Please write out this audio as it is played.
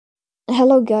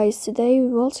Hello guys, today we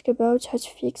will talk about how to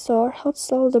fix or how to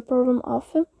solve the problem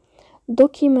of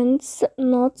documents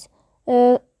not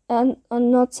Donald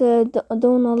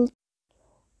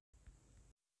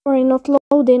not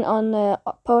loading on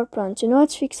PowerPoint. You know how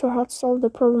to fix or how to solve the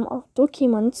problem of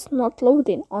documents not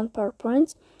loading on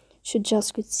PowerPoint. Should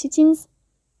just go to settings.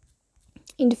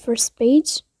 In the first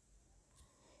page,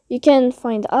 you can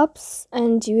find apps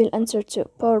and you will enter to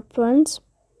PowerPoint.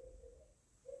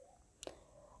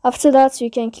 After that,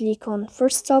 you can click on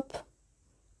first stop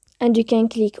and you can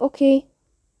click OK.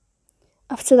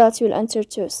 After that, you will enter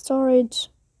to storage.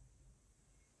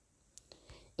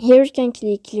 Here you can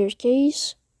click clear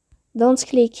cache. Don't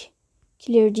click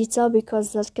clear data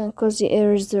because that can cause the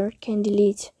errors or can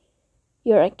delete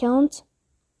your account.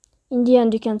 In the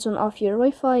end, you can turn off your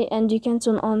Wi-Fi and you can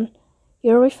turn on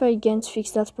your Wi-Fi again to fix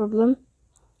that problem.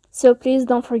 So please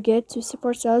don't forget to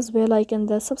support us by like and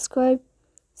subscribe.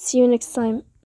 See you next time.